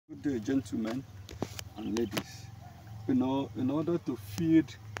Good day, gentlemen and ladies. In order to feed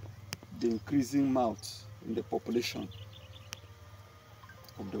the increasing mouths in the population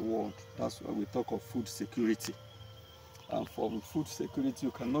of the world, that's why we talk of food security. And for food security,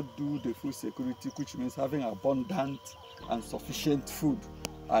 you cannot do the food security, which means having abundant and sufficient food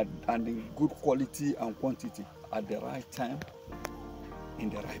and in good quality and quantity at the right time,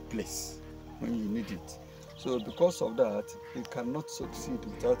 in the right place when you need it. So because of that, you cannot succeed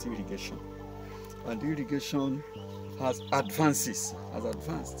without irrigation. And irrigation has advanced.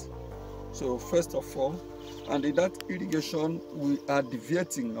 So first of all, and in that irrigation, we are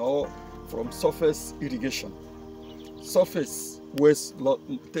deviating from surface irrigation. Surface waste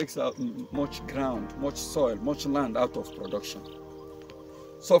takes out much ground, much soil, much land out of production.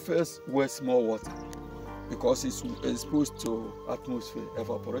 Surface wastes more water because it's exposed to atmosphere.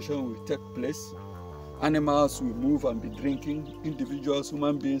 Evaporation will take place. Animals will move and be drinking. Individuals,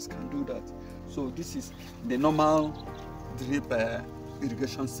 human beings can do that. So this is the normal drip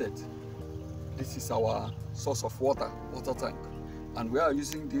irrigation set. This is our source of water tank. And we are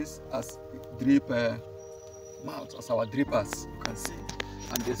using this as drip mouth, as our drippers, you can see.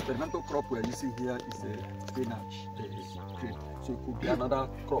 And the experimental crop we are using here is a spinach, so it could be another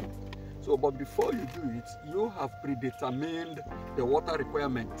crop. So, but before you do it, you have predetermined the water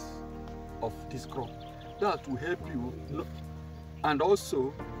requirements of this crop. That will help you know, and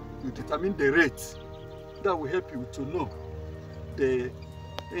also you determine the rate. That will help you to know the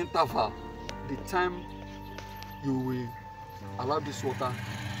interval, the time you will allow this water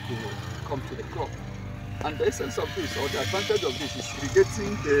to come to the crop. And the essence of this, or the advantage of this, is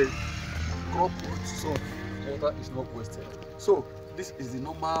irrigating the crop root so water is not wasted. So this is the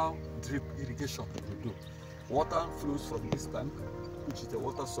normal drip irrigation we do. Water flows from this tank, which is the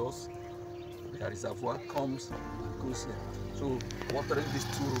water source. The reservoir comes and goes here. So watering these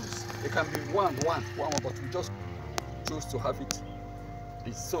two rows. It can be one, but we just chose to have it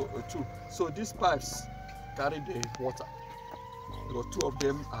two. So these pipes carry the water. Two of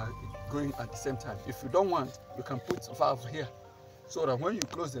them are going at the same time. If you don't want, you can put a valve here, so that when you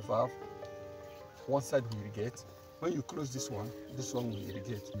close the valve, one side will irrigate. When you close this one will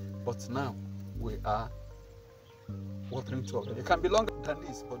irrigate. But now we are watering two of them. It can be longer than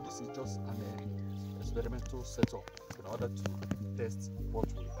this, but this is just an experimental setup in order to test what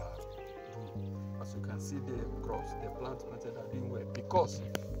we are doing. As you can see, the crops, the plants planted are doing well because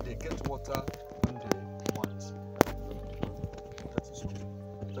they get water